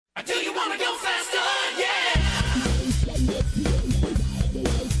wanna go faster, yeah.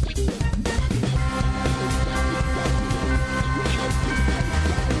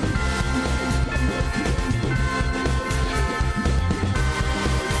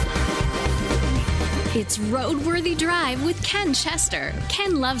 It's RoadWorthy Drive with Ken Chester.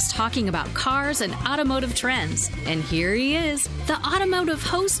 Ken loves talking about cars and automotive trends. And here he is, the automotive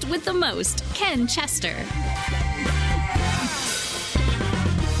host with the most, Ken Chester.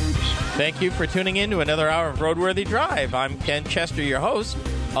 Thank you for tuning in to another hour of RoadWorthy Drive. I'm Ken Chester, your host,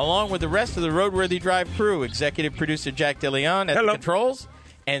 along with the rest of the RoadWorthy Drive crew, executive producer Jack DeLeon at the controls,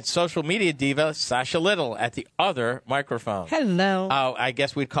 and social media diva Sasha Little at the other microphone. Hello. Oh, I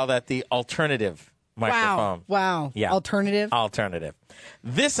guess we'd call that the alternative microphone. Wow. Yeah. Alternative.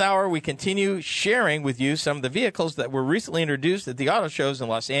 This hour, we continue sharing with you some of the vehicles that were recently introduced at the auto shows in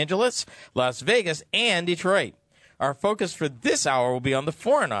Los Angeles, Las Vegas, and Detroit. Our focus for this hour will be on the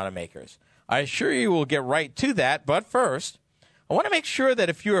foreign automakers. I assure you we'll get right to that, but first, I want to make sure that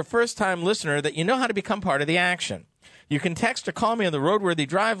if you're a first-time listener, that you know how to become part of the action. You can text or call me on the RoadWorthy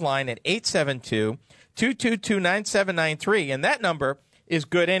Drive line at 872-222-9793, and that number is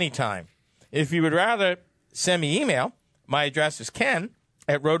good anytime. If you would rather send me email, my address is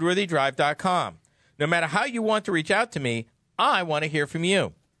ken@roadworthydrive.com. No matter how you want to reach out to me, I want to hear from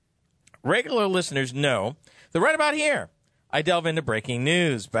you. Regular listeners know that right about here, I delve into breaking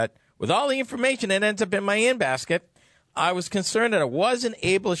news, but with all the information that ends up in my in-basket, I was concerned that I wasn't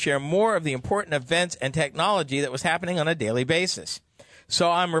able to share more of the important events and technology that was happening on a daily basis. So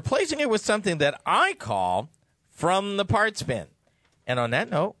I'm replacing it with something that I call From the Parts Bin. And on that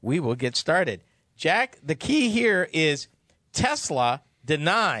note, we will get started. Jack, the key here is Tesla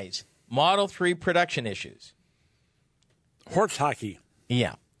denies Model 3 production issues. Horse hockey.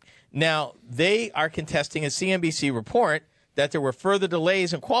 Yeah. Now, they are contesting a CNBC report that there were further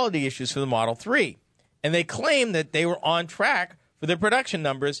delays and quality issues for the Model 3. And they claim that they were on track for their production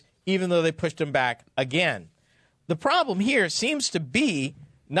numbers, even though they pushed them back again. The problem here seems to be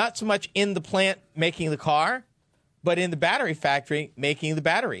not so much in the plant making the car, but in the battery factory making the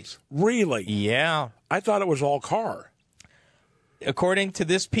batteries. Really? Yeah. I thought it was all car. According to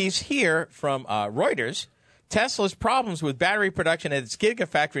this piece here from Reuters, Tesla's problems with battery production at its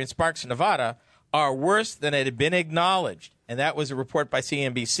Gigafactory in Sparks, Nevada, are worse than it had been acknowledged. And that was a report by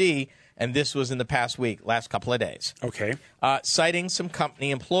CNBC, and this was in the past week, last couple of days. Okay. Citing some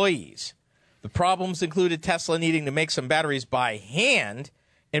company employees. The problems included Tesla needing to make some batteries by hand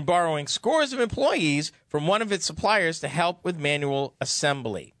and borrowing scores of employees from one of its suppliers to help with manual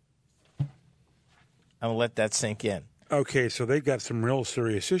assembly. I'll let that sink in. Okay, so they've got some real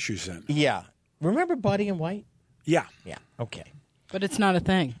serious issues then. Yeah. Remember Buddy in White? Yeah. Yeah. Okay. But it's not a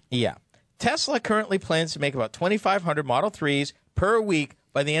thing. Yeah. Tesla currently plans to make about 2,500 Model 3s per week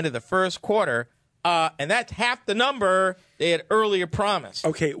by the end of the first quarter, and that's half the number they had earlier promised.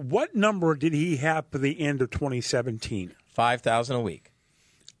 Okay, what number did he have for the end of 2017? 5,000 a week.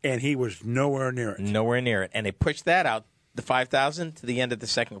 And he was nowhere near it. Nowhere near it. And they pushed that out, the 5,000, to the end of the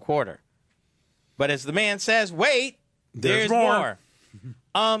second quarter. But as the man says, wait, there's more.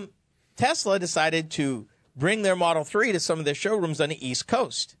 Tesla decided to bring their Model 3 to some of their showrooms on the East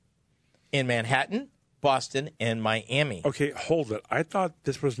Coast, in Manhattan, Boston, and Miami. Okay, hold it. I thought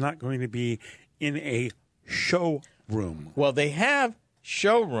this was not going to be in a showroom. Well, they have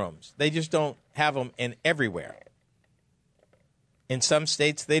showrooms. They just don't have them in everywhere. In some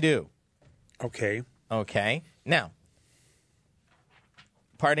states, they do. Okay. Okay. Now,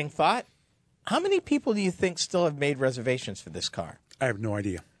 parting thought, how many people do you think still have made reservations for this car? I have no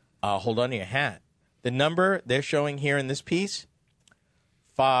idea. Hold on to your hat. The number they're showing here in this piece,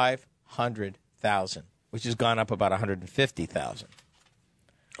 500,000, which has gone up about 150,000.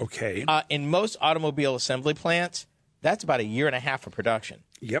 Okay. In most automobile assembly plants, that's about a year and a half of production.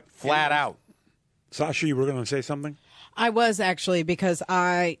 Yep. Flat out. Sasha, you were going to say something? I was actually, because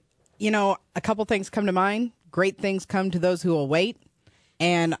a couple things come to mind. Great things come to those who will wait.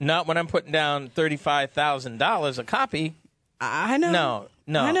 And not when I'm putting down $35,000 a copy. I know.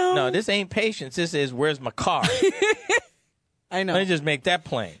 No. This ain't patience. This is, where's my car? I know. Let me just make that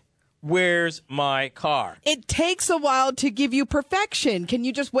plain. Where's my car? It takes a while to give you perfection. Can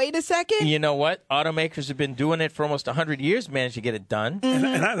you just wait a second? You know what? Automakers have been doing it for almost 100 years, managed to get it done. Mm-hmm.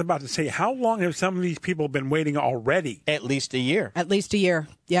 And I was about to say, how long have some of these people been waiting already? At least a year. At least a year,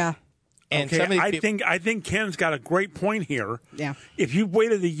 yeah. And okay, I think Ken's got a great point here. Yeah. If you've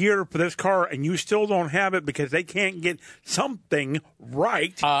waited a year for this car and you still don't have it because they can't get something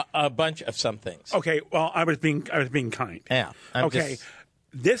right, a bunch of some things. Okay, well, I was being kind. Yeah.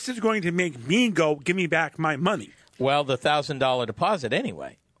 This is going to make me go, give me back my money. Well, the $1,000 deposit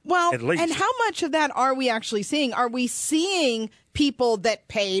anyway. Well, At least. and how much of that are we actually seeing? Are we seeing people that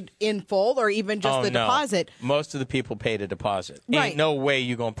paid in full or even just the deposit? Most of the people paid a deposit. Right. Ain't no way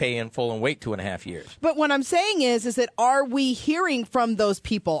you're going to pay in full and wait 2.5 years. But what I'm saying is that are we hearing from those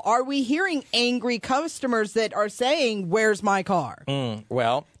people? Are we hearing angry customers that are saying, where's my car?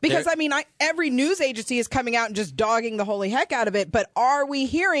 Well, Because, every news agency is coming out and just dogging the holy heck out of it. But are we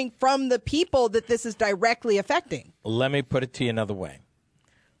hearing from the people that this is directly affecting? let me put it to you another way.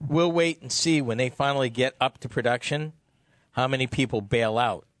 We'll wait and see when they finally get up to production how many people bail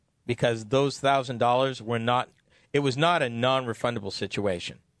out, because those $1,000 were not. It was not a non-refundable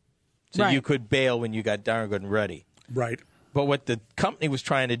situation, so Right. you could bail when you got darn good and ready. Right. But what the company was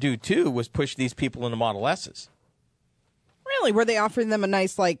trying to do too was push these people into Model S's. Really? Were they offering them a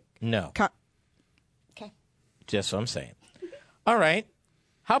nice, No, Okay. just what I'm saying. All right,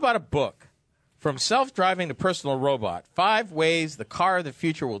 how about a book? From self-driving to personal robot, 5 ways the car of the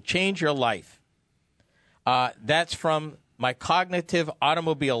future will change your life. That's from My Cognitive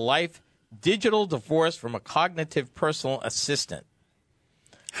Automobile Life, Digital Divorce from a Cognitive Personal Assistant.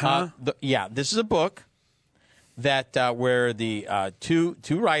 This is a book that where the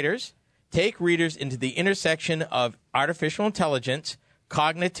two writers take readers into the intersection of artificial intelligence,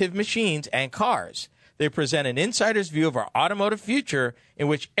 cognitive machines, and cars. They present an insider's view of our automotive future in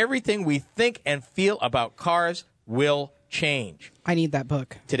which everything we think and feel about cars will change. I need that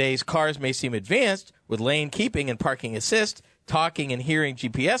book. Today's cars may seem advanced with lane keeping and parking assist, talking and hearing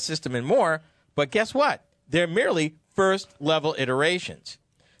GPS system, and more, but guess what? They're merely first-level iterations.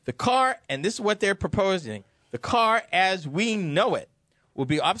 The car, and this is what they're proposing, the car as we know it will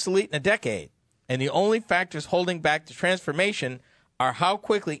be obsolete in a decade, and the only factors holding back the transformation are how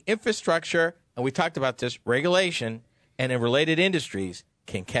quickly infrastructure, and we talked about this, regulation, and in related industries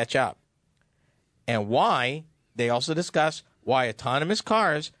can catch up. And why, they also discuss why autonomous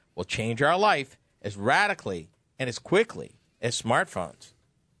cars will change our life as radically and as quickly as smartphones.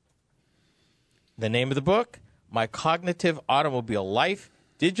 The name of the book, My Cognitive Automobile Life,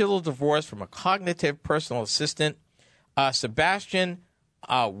 Digital Divorce from a Cognitive Personal Assistant. Sebastian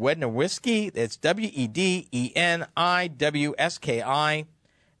Wednowski, it's Wedeniwski,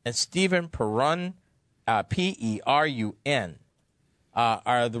 and Stephen Perun, Perun,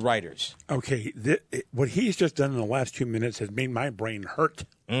 are the writers. Okay, what he's just done in the last 2 minutes has made my brain hurt.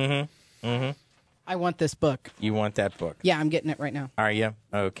 I want this book. You want that book? Yeah, I'm getting it right now. Are you?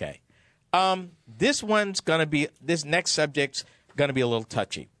 Okay. This next subject's going to be a little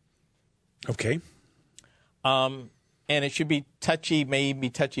touchy. Okay. And it should be touchy, may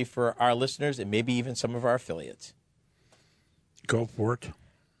be touchy for our listeners and maybe even some of our affiliates. Go for it.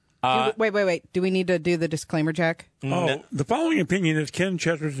 Wait. Do we need to do the disclaimer, Jack? The following opinion is Ken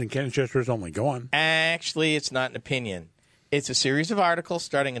Chester's and Ken Chester's only. Go on. Actually, it's not an opinion. It's a series of articles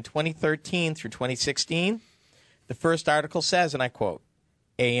starting in 2013 through 2016. The first article says, and I quote,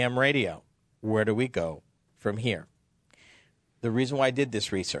 AM radio, where do we go from here? The reason why I did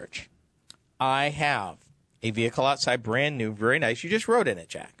this research, I have a vehicle outside, brand new, very nice. You just rode in it,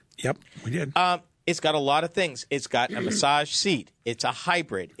 Jack. Yep, we did. It's got a lot of things. It's got a massage seat. It's a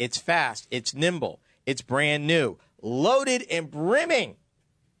hybrid. It's fast. It's nimble. It's brand new. Loaded and brimming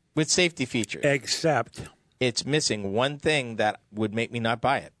with safety features. Except It's missing one thing that would make me not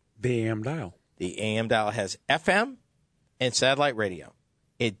buy it. the AM dial. The AM dial has FM and satellite radio.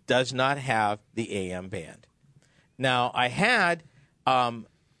 It does not have the AM band. Now, I had a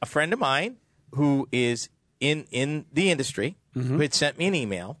friend of mine who is in the industry who had sent me an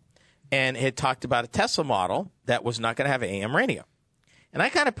email and had talked about a Tesla model that was not going to have AM radio. And I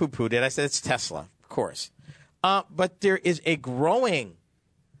kind of poo-pooed it. I said, it's Tesla, of course. But there is a growing,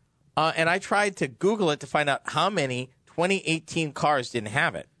 and I tried to Google it to find out how many 2018 cars didn't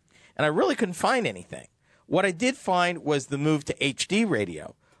have it. And I really couldn't find anything. What I did find was the move to HD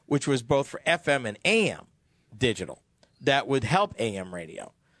radio, which was both for FM and AM digital, that would help AM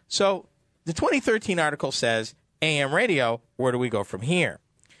radio. So the 2013 article says, AM radio, where do we go from here?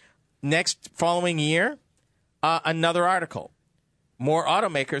 Next following year, another article. More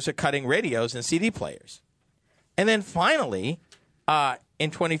automakers are cutting radios and CD players. And then finally,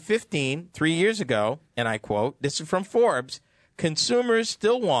 in 2015, 3 years ago, and I quote, this is from Forbes, consumers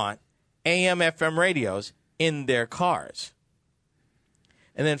still want AM, FM radios in their cars.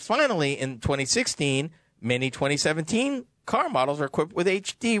 And then finally, in 2016, many 2017 car models are equipped with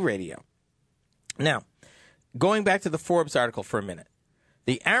HD radio. Now, going back to the Forbes article for a minute,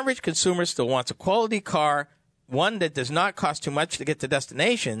 the average consumer still wants a quality car, one that does not cost too much to get to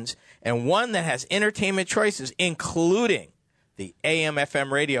destinations, and one that has entertainment choices, including the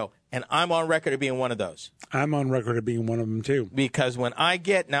AM/FM radio and I'm on record of being one of those. I'm on record of being one of them, too. Because when I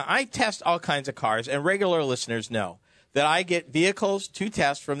test all kinds of cars, and regular listeners know that I get vehicles to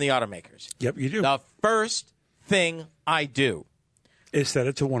test from the automakers. Yep, you do. The first thing I do is set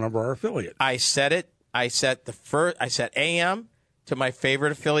it to one of our affiliates. I set AM to my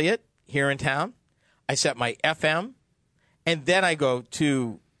favorite affiliate here in town. I set my FM, and then I go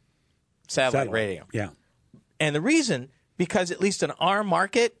to satellite radio. Yeah. And the reason, because at least in our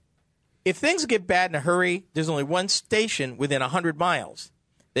market, if things get bad in a hurry, there's only one station within 100 miles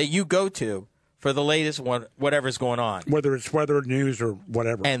that you go to for the latest one, whatever's going on. Whether it's weather, news, or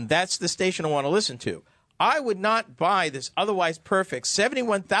whatever. And that's the station I want to listen to. I would not buy this otherwise perfect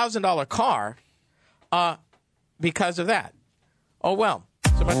 $71,000 car because of that. Oh, well,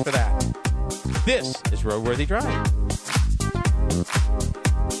 so much for that. This is RoadWorthy Drive.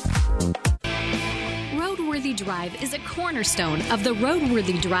 RoadWorthy Drive is a cornerstone of the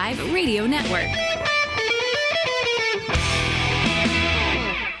RoadWorthy Drive radio network.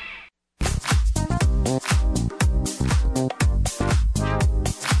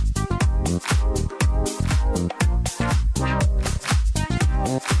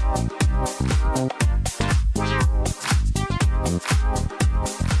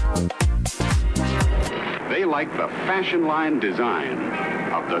 They like the fashion line design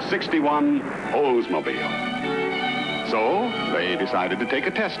of the 61 Oldsmobile. So they decided to take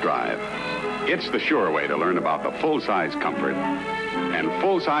a test drive. It's the sure way to learn about the full-size comfort and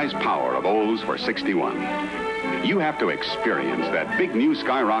full-size power of Olds for 61. You have to experience that big new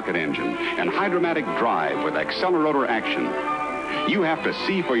Skyrocket engine and hydromatic drive with accelerator action. You have to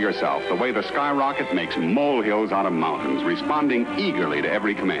see for yourself the way the Skyrocket makes molehills out of mountains, responding eagerly to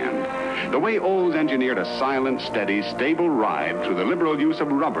every command. The way Olds engineered a silent, steady, stable ride through the liberal use of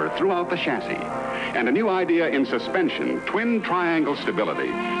rubber throughout the chassis. And a new idea in suspension, twin triangle stability,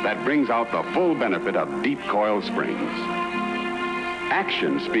 that brings out the full benefit of deep coil springs.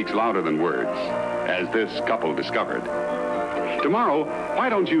 Action speaks louder than words, as this couple discovered. Tomorrow, why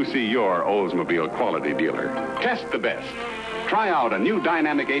don't you see your Oldsmobile quality dealer? Test the best. Try out a new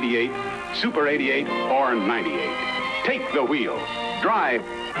Dynamic 88, Super 88, or 98. Take the wheel. Drive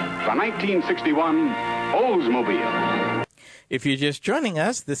the 1961 Oldsmobile. If you're just joining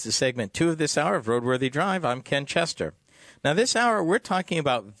us, this is segment 2 of this hour of RoadWorthy Drive. I'm Ken Chester. Now, this hour, we're talking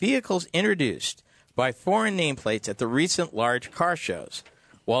about vehicles introduced by foreign nameplates at the recent large car shows.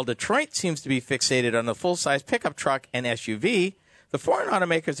 While Detroit seems to be fixated on the full-size pickup truck and SUV, the foreign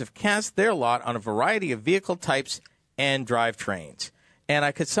automakers have cast their lot on a variety of vehicle types and drivetrains. And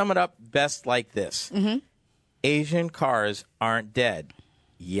I could sum it up best like this. Mm-hmm. Asian cars aren't dead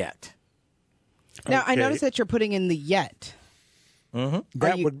yet. Now, Okay. I noticed that you're putting in the yet.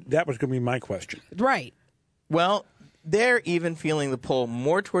 That was going to be my question. Right. Well, they're even feeling the pull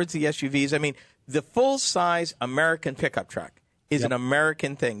more towards the SUVs. I mean, the full-size American pickup truck is an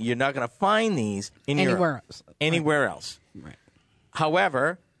American thing. You're not going to find these in Anywhere Europe. else. Anywhere else. Right.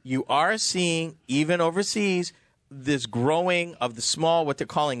 However, you are seeing, even overseas, this growing of the small, what they're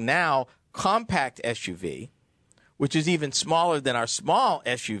calling now, compact SUV, which is even smaller than our small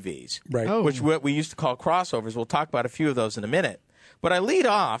SUVs, Right. Oh. which what we used to call crossovers. We'll talk about a few of those in a minute. But I lead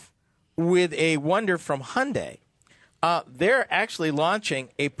off with a wonder from Hyundai. They're actually launching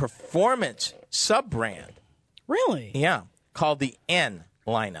a performance sub-brand. Really? Yeah, called the N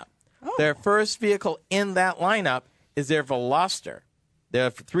lineup. Oh. Their first vehicle in that lineup is their Veloster, their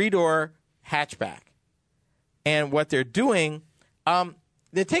 3-door hatchback. And what they're doing,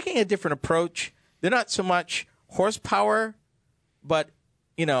 they're taking a different approach. They're not so much horsepower, but,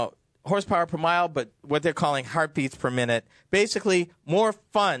 horsepower per mile, but what they're calling heartbeats per minute. Basically, more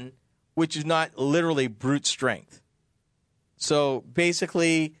fun, which is not literally brute strength. So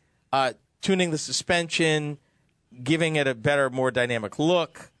basically, tuning the suspension, giving it a better, more dynamic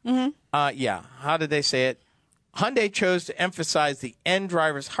look. Mm-hmm. How did they say it? Hyundai chose to emphasize the N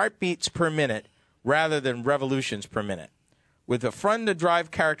driver's heartbeats per minute rather than revolutions per minute, with the front-to-drive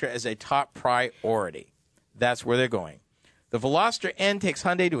character as a top priority. That's where they're going. The Veloster N takes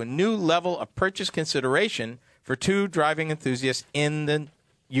Hyundai to a new level of purchase consideration for two driving enthusiasts in the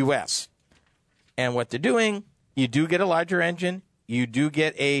U.S. And what they're doing, you do get a larger engine. You do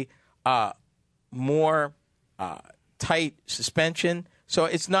get a more tight suspension. So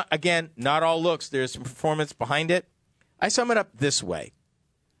it's not, again, not all looks. There's some performance behind it. I sum it up this way.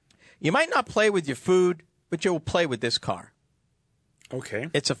 You might not play with your food, but you'll play with this car. Okay.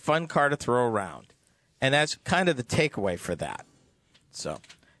 It's a fun car to throw around. And that's kind of the takeaway for that. So,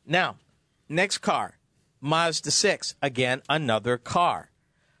 now, next car, Mazda 6. Again, another car.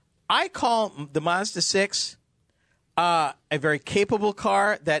 I call the Mazda 6 A very capable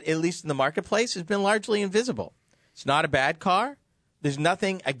car that, at least in the marketplace, has been largely invisible. It's not a bad car. There's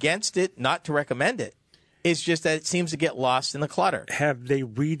nothing against it not to recommend it. It's just that it seems to get lost in the clutter. Have they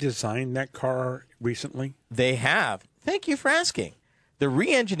redesigned that car recently? They have. Thank you for asking. The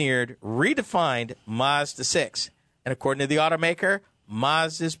re-engineered, redefined Mazda 6. And according to the automaker,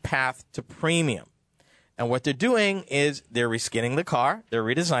 Mazda's path to premium. And what they're doing is they're reskinning the car. They're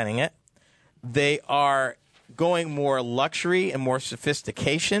redesigning it. They are going more luxury and more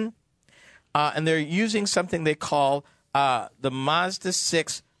sophistication. And they're using something they call the Mazda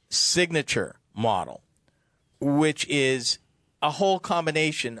 6 Signature model, which is a whole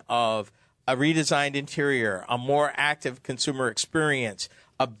combination of a redesigned interior, a more active consumer experience,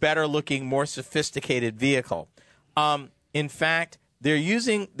 a better-looking, more sophisticated vehicle. In fact, they're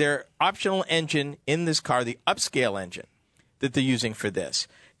using their optional engine in this car, the upscale engine that they're using for this,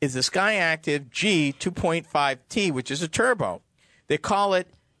 is the Skyactiv G 2.5T, which is a turbo. They call it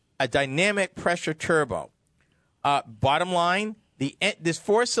a dynamic pressure turbo. Bottom line, this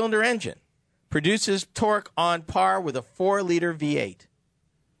four-cylinder engine produces torque on par with a 4-liter V8.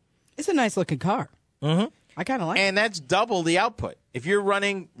 It's a nice-looking car. Mm-hmm. I kind of like it. And that's double the output. If you're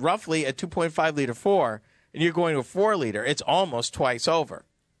running roughly a 2.5-liter 4 and you're going to a 4-liter, it's almost twice over.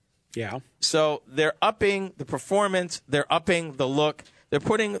 Yeah. So they're upping the performance. They're upping the look. They're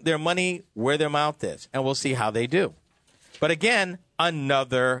putting their money where their mouth is, and we'll see how they do. But again,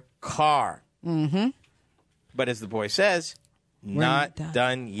 another car. Mm-hmm. But as the boy says, not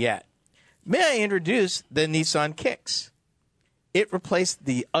done yet. May I introduce the Nissan Kicks? It replaced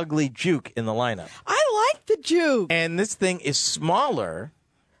the ugly Juke in the lineup. I like the Juke. And this thing is smaller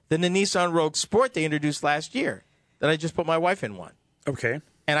than the Nissan Rogue Sport they introduced last year that I just put my wife in one. Okay.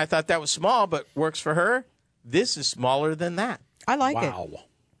 And I thought that was small, but works for her. This is smaller than that. I like it. Wow.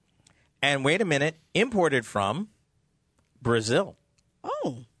 And wait a minute, imported from Brazil.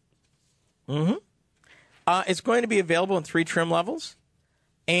 Oh. Mm-hmm. It's going to be available in 3 trim levels,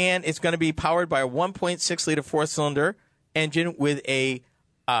 and it's going to be powered by a 1.6-liter 4-cylinder engine with a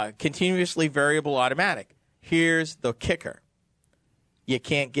continuously variable automatic. Here's the kicker. You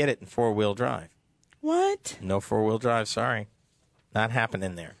can't get it in 4-wheel drive. What? No 4-wheel drive, sorry. Not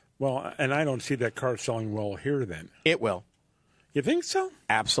happening there. Well, and I don't see that car selling well here then. It will. You think so?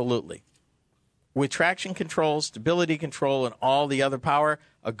 Absolutely. With traction control, stability control, and all the other power,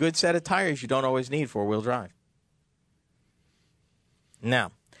 a good set of tires you don't always need 4-wheel drive.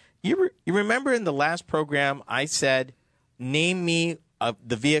 Now, you remember in the last program I said, name me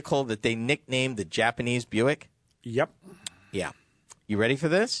the vehicle that they nicknamed the Japanese Buick? Yep. Yeah. You ready for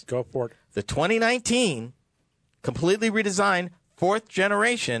this? Go for it. The 2019, completely redesigned, 4th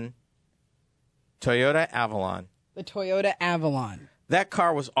generation Toyota Avalon. The Toyota Avalon. That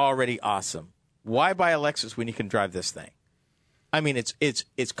car was already awesome. Why buy a Lexus when you can drive this thing? I mean,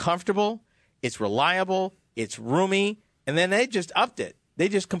 it's comfortable, it's reliable, it's roomy, and then they just upped it. They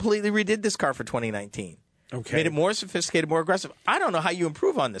just completely redid this car for 2019. Okay. Made it more sophisticated, more aggressive. I don't know how you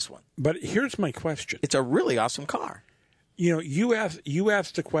improve on this one. But here's my question. It's a really awesome car. You know, you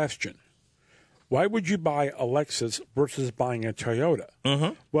asked the question, why would you buy a Lexus versus buying a Toyota?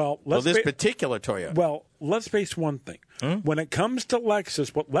 Mm-hmm. Well, this particular Toyota. Well, let's face one thing. Mm-hmm. When it comes to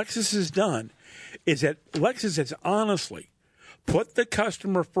Lexus, what Lexus has done is that Lexus has honestly put the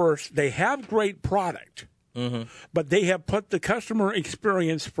customer first. They have great product, but they have put the customer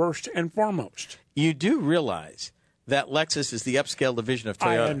experience first and foremost. You do realize that Lexus is the upscale division of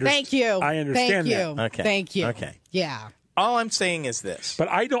Toyota. Thank you. I understand Thank you. that. Okay. Thank you. Okay. Yeah. All I'm saying is this. But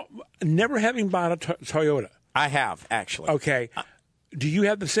never having bought a Toyota. I have, actually. Okay. Do you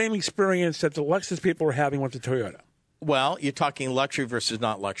have the same experience that the Lexus people are having with the Toyota? Well, you're talking luxury versus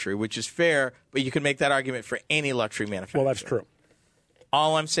not luxury, which is fair, but you can make that argument for any luxury manufacturer. Well, that's true.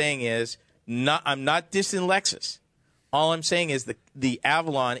 All I'm saying is, I'm not dissing Lexus. All I'm saying is the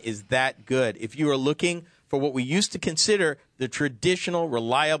Avalon is that good. If you are looking for what we used to consider the traditional,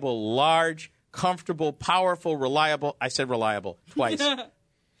 reliable, large, comfortable, powerful, reliable, I said reliable twice,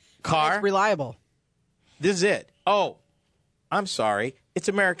 car, It's reliable. this is it. Oh, I'm sorry. It's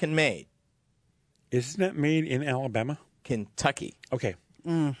American made. Isn't it made in Alabama? Kentucky. Okay.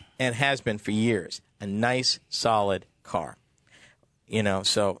 And has been for years. A nice, solid car. You know,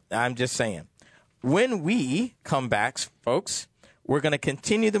 so I'm just saying. When we come back, folks, we're going to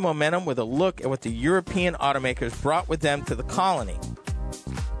continue the momentum with a look at what the European automakers brought with them to the colony.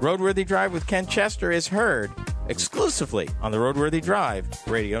 RoadWorthy Drive with Ken Chester is heard exclusively on the RoadWorthy Drive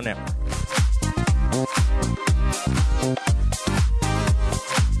Radio Network.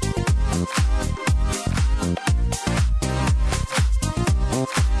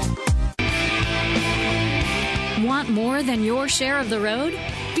 Want more than your share of the road?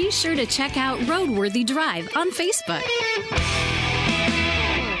 Be sure to check out RoadWorthy Drive on Facebook.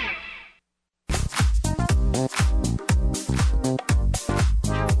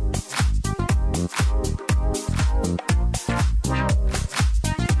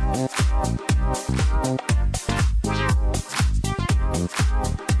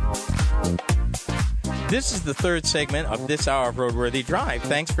 This is the third segment of this hour of RoadWorthy Drive.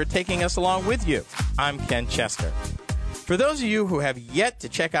 Thanks for taking us along with you. I'm Ken Chester. For those of you who have yet to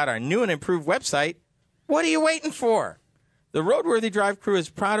check out our new and improved website, what are you waiting for? The RoadWorthy Drive crew is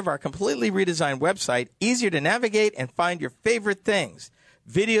proud of our completely redesigned website, easier to navigate and find your favorite things.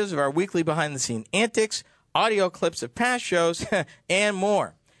 Videos of our weekly behind-the-scene antics, audio clips of past shows, and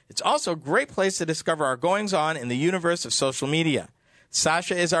more. It's also a great place to discover our goings-on in the universe of social media.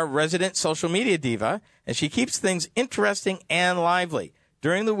 Sasha is our resident social media diva, and she keeps things interesting and lively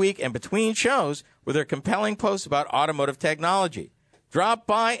during the week and between shows with her compelling posts about automotive technology. Drop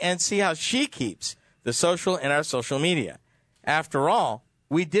by and see how she keeps the social in our social media. After all,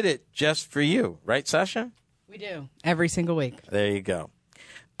 we did it just for you. Right, Sasha? We do. Every single week. There you go.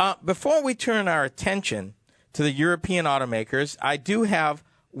 Before we turn our attention to the European automakers, I do have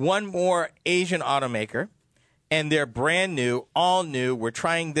one more Asian automaker. And they're brand new, all new. We're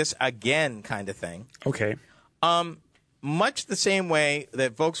trying this again kind of thing. Okay. Much the same way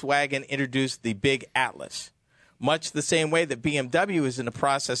that Volkswagen introduced the big Atlas. Much the same way that BMW is in the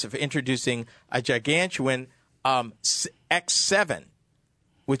process of introducing a gargantuan X7,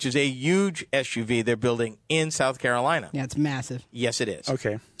 which is a huge SUV they're building in South Carolina. Yeah, it's massive. Yes, it is.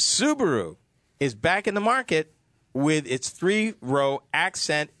 Okay. Subaru is back in the market with its 3-row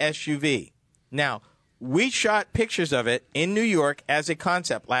Accent SUV. Now, we shot pictures of it in New York as a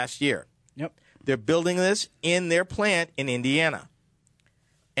concept last year. Yep. They're building this in their plant in Indiana.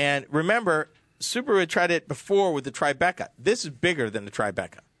 And remember, Subaru had tried it before with the Tribeca. This is bigger than the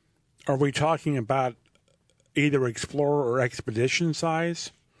Tribeca. Are we talking about either Explorer or Expedition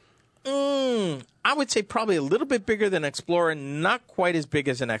size? I would say probably a little bit bigger than Explorer, not quite as big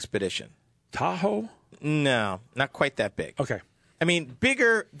as an Expedition. Tahoe? No, not quite that big. Okay. I mean,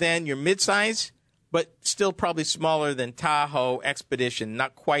 bigger than your midsize, but still probably smaller than Tahoe, Expedition,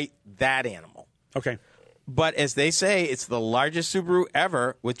 not quite that animal. Okay. But as they say, it's the largest Subaru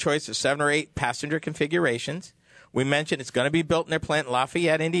ever with choice of 7 or 8 passenger configurations. We mentioned it's going to be built in their plant in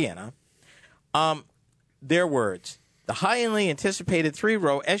Lafayette, Indiana. Their words, the highly anticipated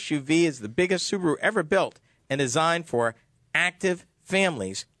 3-row SUV is the biggest Subaru ever built and designed for active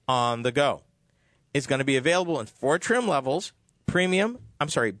families on the go. It's going to be available in 4 trim levels,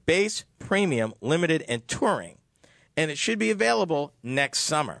 base, premium, limited, and touring. And it should be available next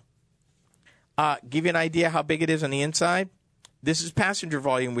summer. Give you an idea how big it is on the inside. This is passenger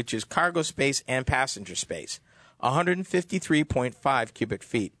volume, which is cargo space and passenger space. 153.5 cubic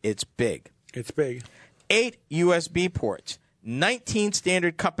feet. It's big. It's big. 8 USB ports, 19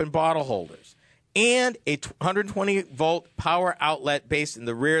 standard cup and bottle holders, and a 120-volt power outlet based in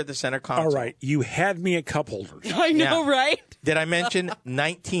the rear of the center console. All right. You had me at cup holders. I know, Yeah. right? Did I mention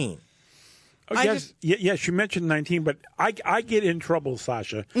 19? Oh, yes, you mentioned 19, but I get in trouble,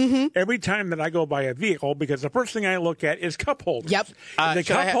 Sasha, every time that I go buy a vehicle because the first thing I look at is cup holders. Yep. If the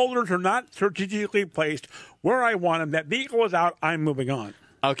should cup holders are not strategically placed where I want them, that vehicle is out, I'm moving on.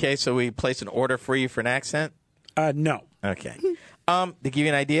 Okay, so we place an order for you for an Accent? No. Okay. To give you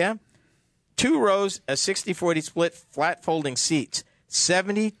an idea, 2 rows, a 60-40 split, flat folding seats,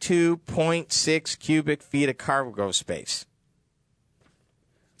 72.6 cubic feet of cargo space.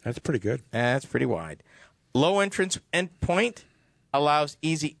 That's pretty good. That's pretty wide. Low entrance endpoint allows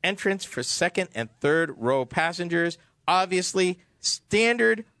easy entrance for second and third row passengers. Obviously,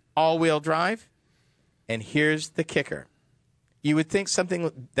 standard all-wheel drive. And here's the kicker. You would think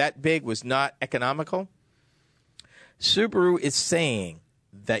something that big was not economical. Subaru is saying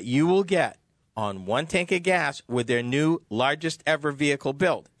that you will get on 1 tank of gas with their new largest ever vehicle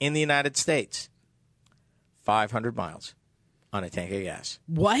built in the United States, 500 miles on a tank of gas.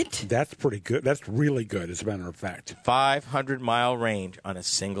 What? That's pretty good. That's really good, as a matter of fact. 500-mile range on a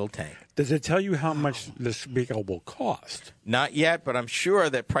single tank. Does it tell you how much this vehicle will cost? Not yet, but I'm sure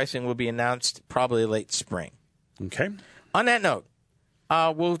that pricing will be announced probably late spring. Okay. On that note,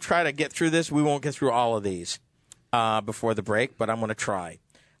 we'll try to get through this. We won't get through all of these before the break, but I'm going to try.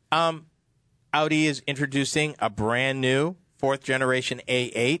 Audi is introducing a brand new 4th generation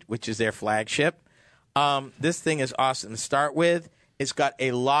A8, which is their flagship. This thing is awesome to start with. It's got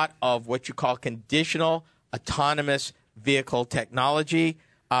a lot of what you call conditional autonomous vehicle technology,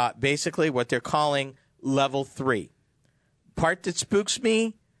 basically what they're calling level 3. Part that spooks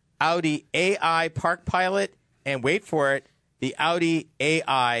me, Audi AI Park Pilot and wait for it, the Audi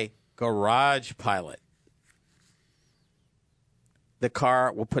AI Garage Pilot. The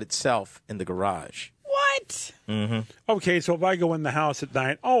car will put itself in the garage. What? Okay, so if I go in the house at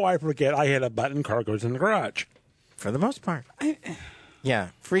night, I forget I hit a button, car goes in the garage. For the most part. Yeah,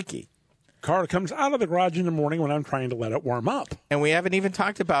 freaky. Car comes out of the garage in the morning when I'm trying to let it warm up. And we haven't even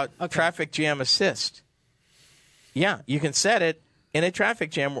talked about traffic jam assist. Yeah, you can set it in a traffic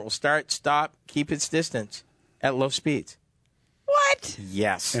jam where it will start, stop, keep its distance at low speeds. What?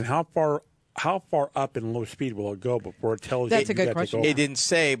 Yes. And how far up in low speed will it go before it tells That's you a good got to question. go? It didn't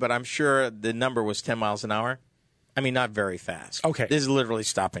say, but I'm sure the number was 10 miles an hour. I mean, not very fast. Okay. This is literally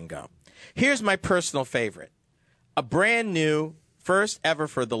stop and go. Here's my personal favorite. A brand new, first ever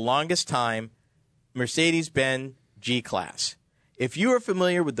for the longest time, Mercedes-Benz G-Class. If you are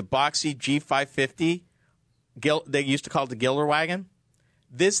familiar with the boxy G550, they used to call it the Gilder wagon,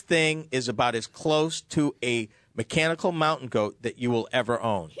 this thing is about as close to a mechanical mountain goat that you will ever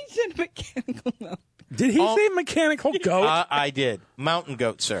own. He said mechanical mount. Did he say mechanical goat? I did. Mountain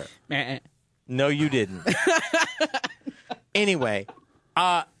goat, sir. No, you didn't. Anyway,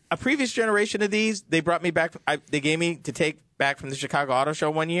 a previous generation of these, they brought me back. They gave me to take back from the Chicago Auto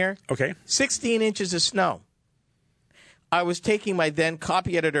Show one year. Okay. 16 inches of snow. I was taking my then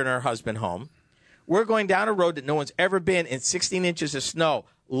copy editor and her husband home. We're going down a road that no one's ever been in 16 inches of snow.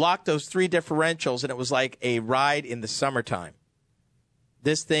 Locked those 3 differentials, and it was like a ride in the summertime.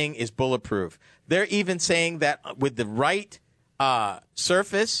 This thing is bulletproof. They're even saying that with the right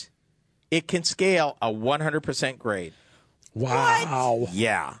surface, it can scale a 100% grade. Wow.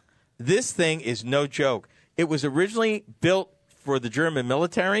 Yeah. This thing is no joke. It was originally built for the German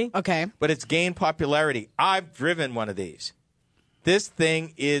military. Okay. But it's gained popularity. I've driven one of these. This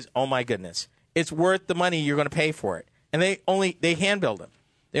thing is, oh my goodness. It's worth the money you're going to pay for it. And they hand build them.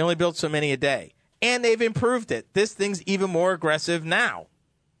 They only build so many a day. And they've improved it. This thing's even more aggressive now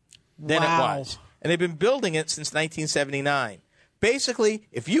than it was. And they've been building it since 1979. Basically,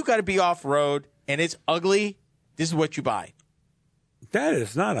 if you got to be off-road and it's ugly, this is what you buy. That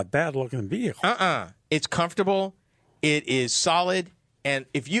is not a bad-looking vehicle. It's comfortable. It is solid. And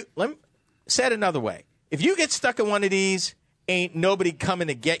let me say it another way. If you get stuck in one of these, ain't nobody coming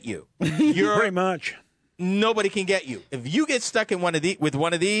to get you. Pretty much. Nobody can get you. If you get stuck in with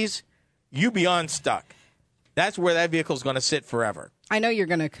one of these, you beyond stuck. That's where that vehicle's going to sit forever. I know you're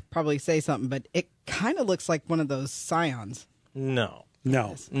going to probably say something, but it kind of looks like one of those Scions. No.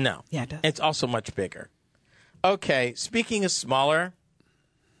 No. Yeah, it does. It's also much bigger. Okay, speaking of smaller,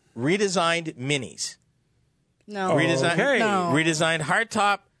 redesigned minis. No. Redesigned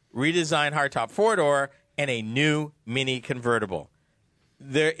hardtop, redesigned hardtop 4-door, and a new mini convertible.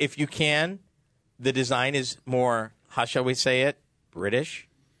 There, if you can, the design is more, how shall we say it, British.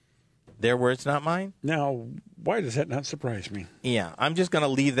 Their words, not mine. Now, why does that not surprise me? Yeah, I'm just going to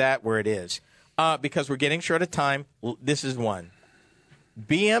leave that where it is. Because we're getting short of time. This is one.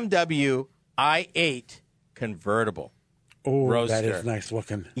 BMW i8 convertible. Oh, Roadster. that is nice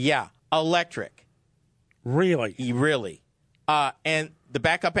looking. Yeah, electric. Really? Really. And the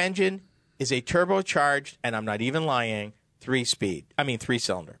backup engine is a turbocharged, and I'm not even lying,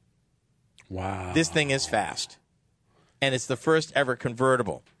 3-cylinder. Wow. This thing is fast. And it's the first ever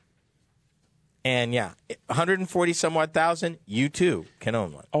convertible. And yeah, 140-somewhat thousand, you too can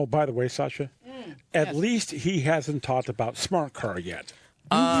own one. Oh, by the way, Sasha, at least he hasn't talked about smart car yet.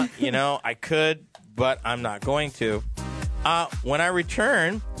 I could, but I'm not going to. When I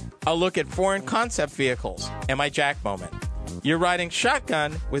return, I'll look at foreign concept vehicles and my Jack moment. You're riding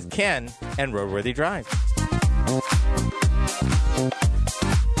shotgun with Ken and RoadWorthy Drive.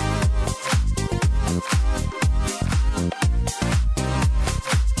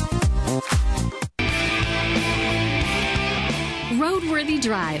 RoadWorthy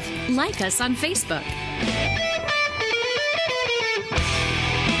Drive. Like us on Facebook.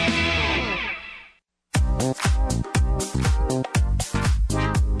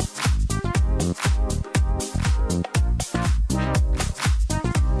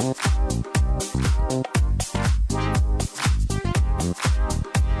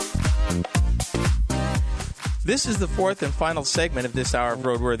 This is the fourth and final segment of this hour of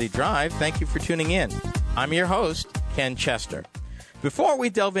RoadWorthy Drive. Thank you for tuning in. I'm your host, Ken Chester. Before we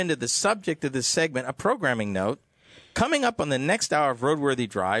delve into the subject of this segment, a programming note. Coming up on the next hour of RoadWorthy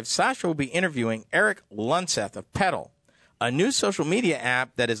Drive, Sasha will be interviewing Eric Lunseth of Pedal, a new social media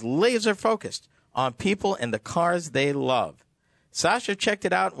app that is laser-focused on people and the cars they love. Sasha checked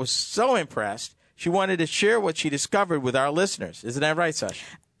it out and was so impressed, she wanted to share what she discovered with our listeners. Isn't that right, Sasha?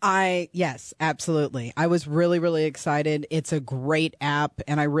 Yes, absolutely. I was really, really excited. It's a great app,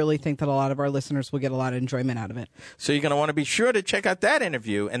 and I really think that a lot of our listeners will get a lot of enjoyment out of it. So you're going to want to be sure to check out that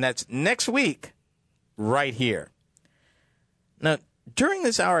interview, and that's next week right here. Now, during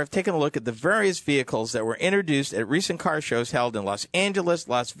this hour, I've taken a look at the various vehicles that were introduced at recent car shows held in Los Angeles,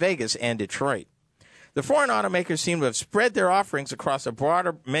 Las Vegas, and Detroit. The foreign automakers seem to have spread their offerings across a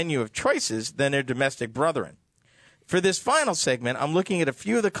broader menu of choices than their domestic brethren. For this final segment, I'm looking at a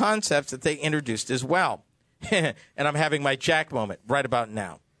few of the concepts that they introduced as well. And I'm having my Jack moment right about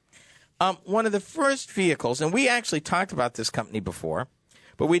now. One of the first vehicles, and we actually talked about this company before,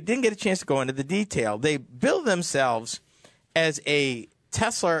 but we didn't get a chance to go into the detail. They bill themselves as a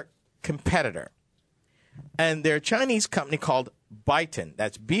Tesla competitor. And they're a Chinese company called Byton.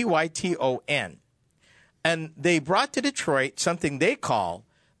 That's B-Y-T-O-N. And they brought to Detroit something they call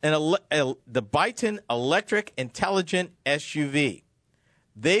the Byton Electric Intelligent SUV.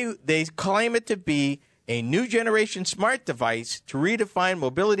 They claim it to be a new generation smart device to redefine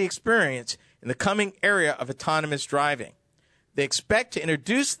mobility experience in the coming era of autonomous driving. They expect to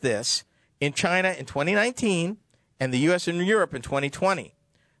introduce this in China in 2019 and the U.S. and Europe in 2020.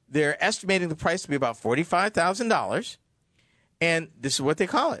 They're estimating the price to be about $45,000, and this is what they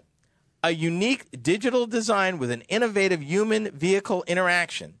call it. A unique digital design with an innovative human-vehicle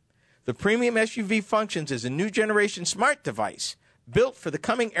interaction. The premium SUV functions as a new generation smart device built for the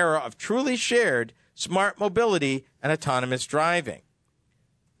coming era of truly shared smart mobility and autonomous driving.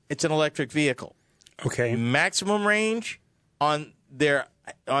 It's an electric vehicle. Okay. Maximum range on their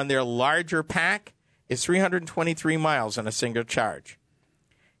larger pack is 323 miles on a single charge.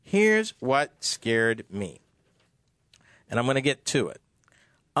 Here's what scared me, and I'm going to get to it.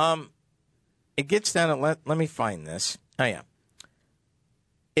 It gets down to, let me find this. Oh, yeah.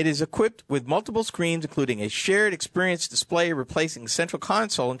 It is equipped with multiple screens, including a shared experience display replacing the central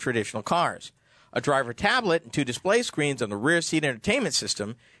console in traditional cars. A driver tablet and two display screens on the rear seat entertainment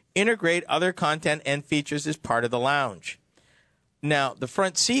system integrate other content and features as part of the lounge. Now, the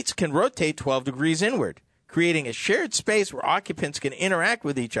front seats can rotate 12 degrees inward, creating a shared space where occupants can interact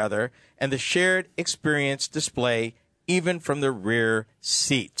with each other and the shared experience display even from the rear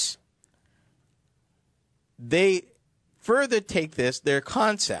seats. They further take this, their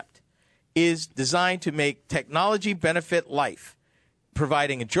concept is designed to make technology benefit life,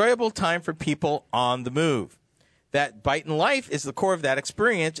 providing enjoyable time for people on the move. That Byton Life is the core of that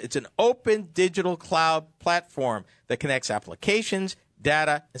experience. It's an open digital cloud platform that connects applications,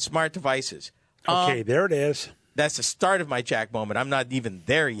 data, and smart devices. Okay, there it is. That's the start of my Jack moment. I'm not even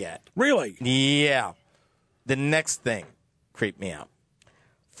there yet. Really? Yeah. The next thing creeped me out.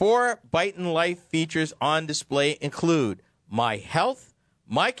 4 Byton Life features on display include My Health,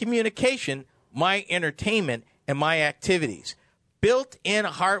 My Communication, My Entertainment, and My Activities. Built-in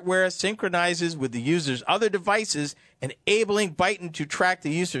hardware synchronizes with the user's other devices, enabling Byton to track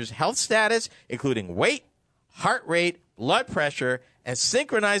the user's health status, including weight, heart rate, blood pressure, and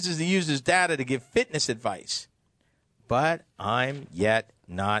synchronizes the user's data to give fitness advice. But I'm yet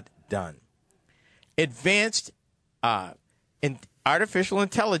not done. Advanced artificial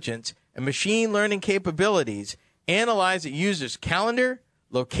intelligence and machine learning capabilities analyze a user's calendar,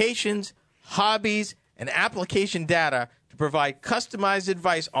 locations, hobbies, and application data to provide customized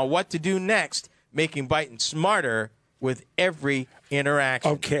advice on what to do next, making Byton smarter with every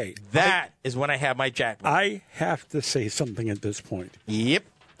interaction. Okay. That is when I have my Jack moment. I have to say something at this point. Yep.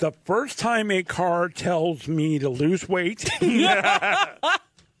 The first time a car tells me to lose weight,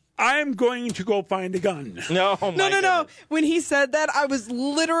 I'm going to go find a gun. No. When he said that, I was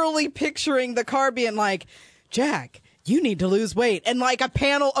literally picturing the car being like, Jack, you need to lose weight. And like a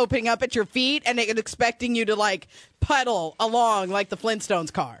panel opening up at your feet and expecting you to like pedal along like the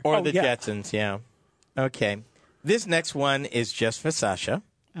Flintstones car. Or the Jetsons, yeah. Okay. This next one is just for Sasha.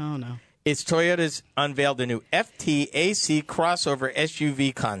 Oh, no. It's Toyota's unveiled a new FT-AC crossover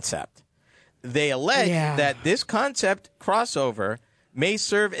SUV concept. They allege that this concept crossover may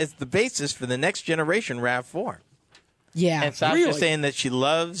serve as the basis for the next generation RAV4. Yeah. And Sasha's saying that she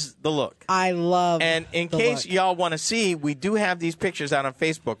loves the look. I love And in case y'all want to see, we do have these pictures out on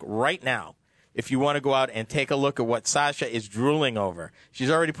Facebook right now. If you want to go out and take a look at what Sasha is drooling over. She's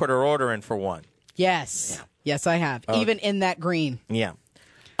already put her order in for one. Yes. Yeah. Yes, I have. Even in that green. Yeah.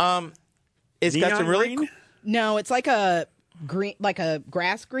 It's got some really green? No, it's like a green, like a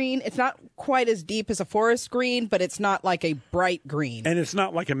grass green. It's not quite as deep as a forest green, but it's not like a bright green. And it's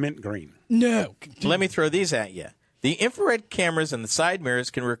not like a mint green. No. Let me throw these at you. The infrared cameras and the side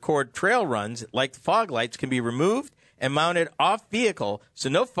mirrors can record trail runs, like the fog lights can be removed and mounted off vehicle, so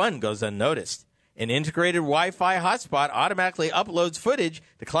no fun goes unnoticed. An integrated Wi-Fi hotspot automatically uploads footage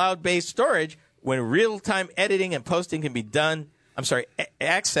to cloud-based storage when real-time editing and posting can be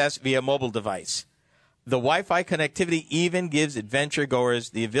accessed via mobile device. The Wi-Fi connectivity even gives adventure goers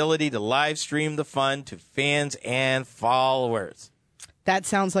the ability to live stream the fun to fans and followers. That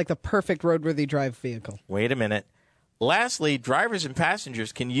sounds like the perfect roadworthy drive vehicle. Wait a minute. Lastly, drivers and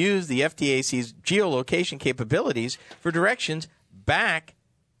passengers can use the FTAC's geolocation capabilities for directions back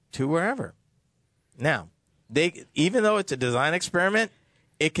to wherever. Now, even though it's a design experiment,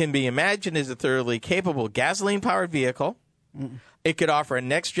 it can be imagined as a thoroughly capable gasoline-powered vehicle. It could offer a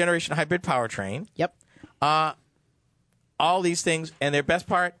next-generation hybrid powertrain. Yep. All these things, and their best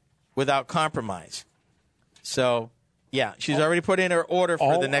part, without compromise. So, yeah, she's already put in her order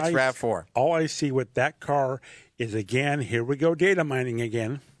for the next RAV4. All I see with that car is, again, here we go, data mining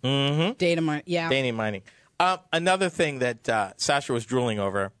again. Mm-hmm. Data mining. Another thing that Sasha was drooling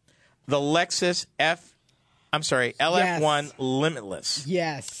over, the Lexus LF1 Limitless.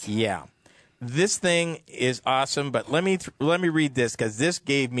 Yes. Yeah. This thing is awesome, but let me read this because this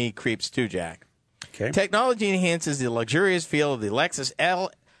gave me creeps too, Jack. Okay. Technology enhances the luxurious feel of the Lexus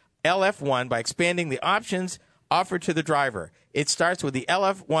LF1 by expanding the options offered to the driver. It starts with the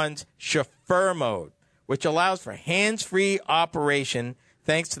LF1's chauffeur mode, which allows for hands-free operation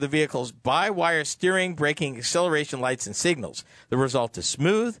thanks to the vehicle's by-wire steering, braking, acceleration lights, and signals. The result is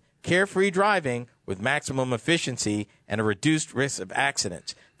smooth, carefree driving with maximum efficiency and a reduced risk of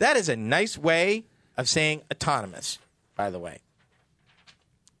accidents. That is a nice way of saying autonomous, by the way.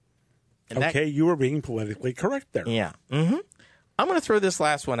 And okay, you were being politically correct there. Yeah. Mm-hmm. I'm going to throw this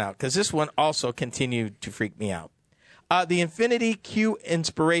last one out because this one also continued to freak me out. The Infinity Q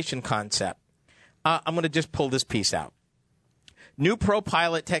inspiration concept. I'm going to just pull this piece out. New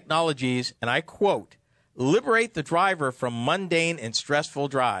ProPilot technologies, and I quote, liberate the driver from mundane and stressful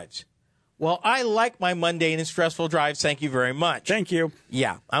drives. Well, I like my mundane and stressful drives. Thank you very much. Thank you.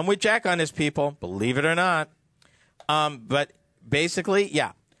 Yeah, I'm with Jack on this, people. Believe it or not. But basically,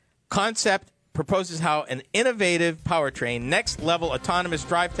 yeah. Concept proposes how an innovative powertrain, next-level autonomous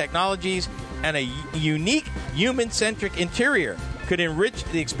drive technologies, and a unique human-centric interior could enrich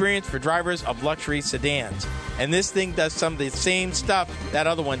the experience for drivers of luxury sedans. And this thing does some of the same stuff that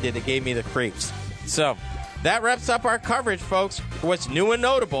other one did that gave me the creeps. So that wraps up our coverage, folks, for what's new and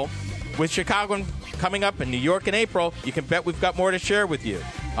notable. With Chicago coming up in New York in April, you can bet we've got more to share with you.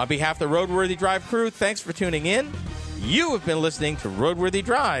 On behalf of the Roadworthy Drive crew, thanks for tuning in. You have been listening to Roadworthy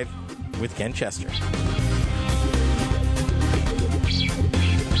Drive with Ken Chester.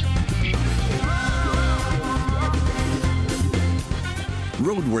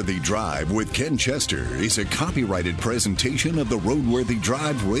 Roadworthy Drive with Ken Chester is a copyrighted presentation of the Roadworthy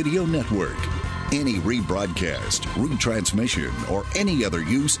Drive Radio Network. Any rebroadcast, retransmission, or any other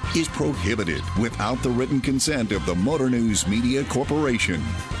use is prohibited without the written consent of the Motor News Media Corporation.